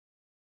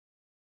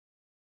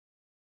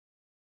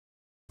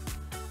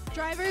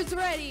Drivers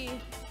ready.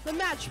 The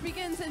match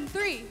begins in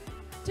 3,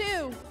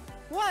 2,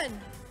 1.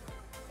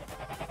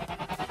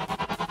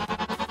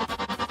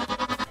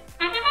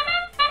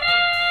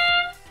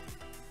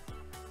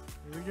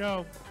 Here we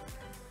go.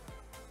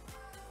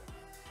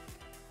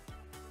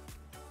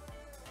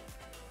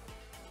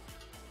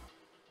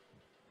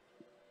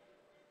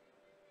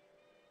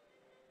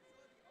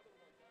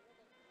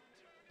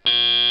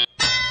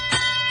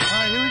 All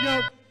right, here we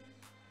go.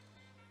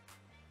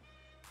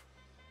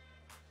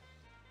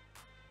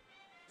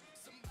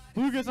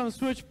 Blue gets on the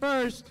switch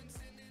first.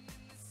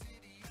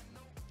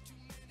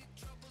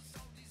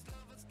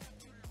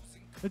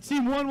 The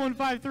team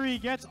 1153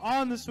 gets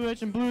on the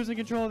switch, and blue is in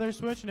control of their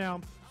switch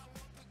now.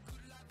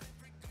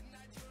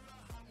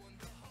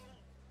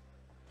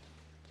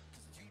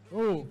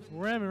 Oh,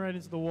 ramming right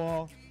into the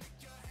wall.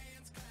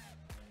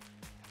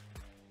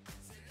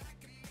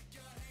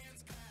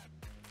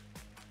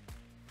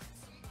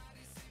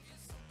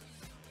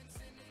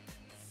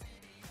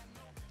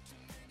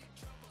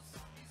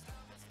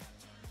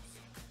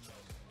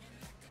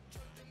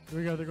 Here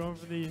we go, they're going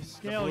for the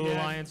scale The Blue again.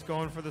 Alliance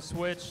going for the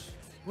switch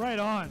Right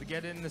on. to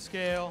get it in the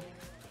scale.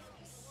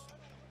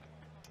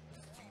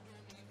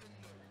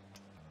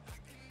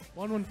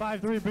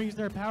 1153 brings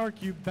their power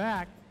cube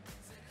back.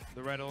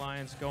 The Red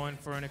Alliance going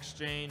for an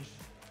exchange.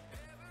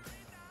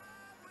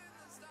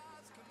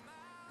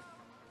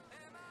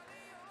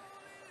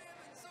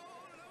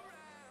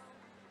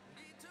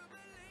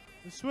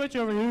 The switch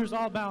over here is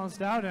all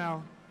balanced out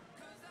now.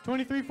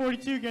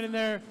 2342 getting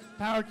their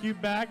power cube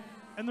back,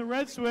 and the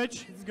red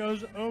switch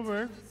goes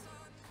over.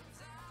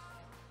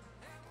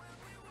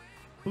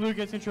 Blue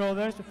gets control of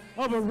theirs.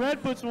 Oh, but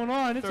red puts one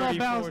on. It's all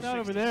balanced out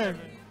over there.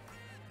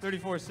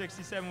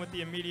 3467 with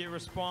the immediate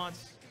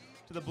response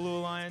to the Blue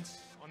Alliance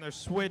on their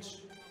switch.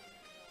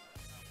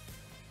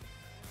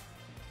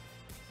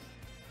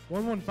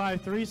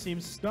 1153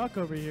 seems stuck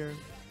over here.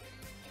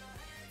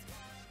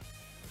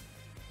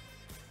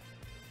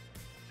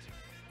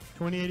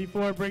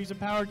 2084 brings the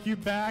power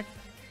cube back.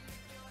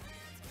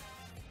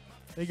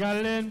 They got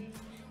it in.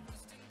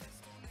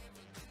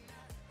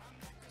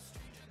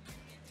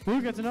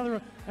 Blue gets another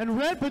one, and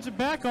red puts it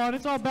back on.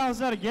 It's all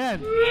balanced out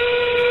again.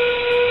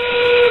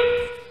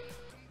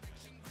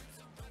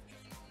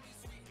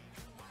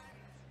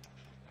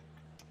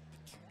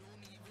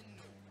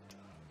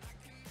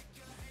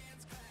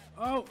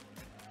 Oh,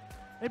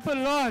 they put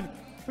it on.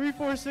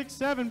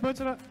 3467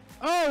 puts it on.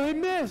 Oh, they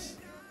miss.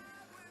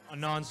 A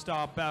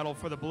non-stop battle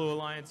for the Blue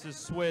Alliance's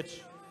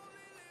switch.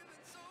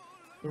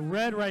 The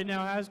red right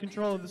now has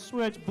control of the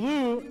switch.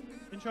 Blue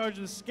in charge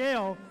of the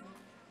scale.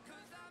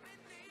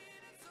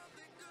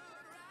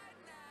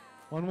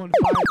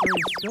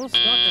 1153 still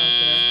stuck out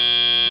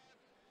there.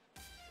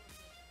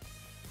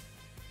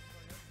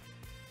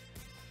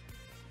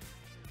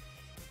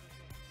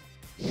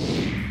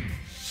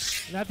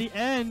 And at the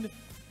end,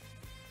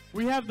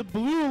 we have the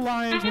Blue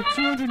Alliance with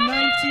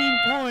 219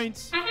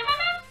 points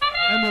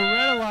and the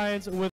Red Alliance with